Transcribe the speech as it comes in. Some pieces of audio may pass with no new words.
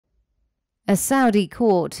A Saudi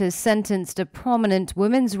court has sentenced a prominent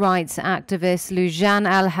women's rights activist, Loujain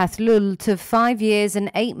al-Hathloul, to 5 years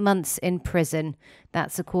and 8 months in prison.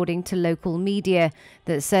 That's according to local media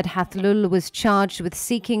that said Hathloul was charged with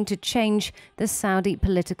seeking to change the Saudi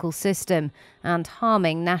political system and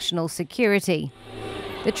harming national security.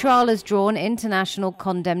 The trial has drawn international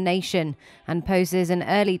condemnation and poses an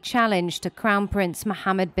early challenge to Crown Prince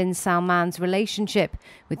Mohammed bin Salman's relationship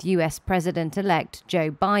with US President-elect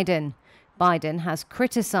Joe Biden. Biden has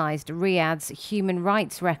criticized Riyadh's human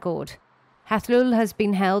rights record. Hathloul has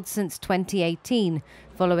been held since 2018,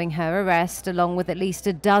 following her arrest along with at least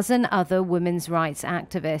a dozen other women's rights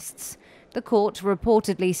activists. The court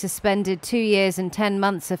reportedly suspended 2 years and 10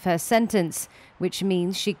 months of her sentence, which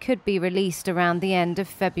means she could be released around the end of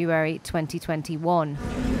February 2021.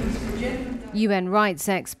 UN rights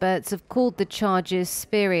experts have called the charges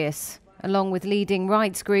spurious, along with leading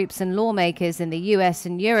rights groups and lawmakers in the US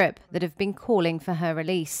and Europe that have been calling for her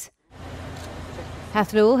release.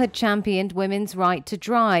 Hathloul had championed women's right to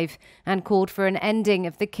drive and called for an ending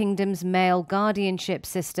of the kingdom's male guardianship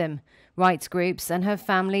system. Rights groups and her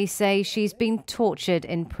family say she's been tortured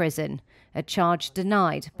in prison, a charge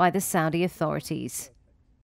denied by the Saudi authorities.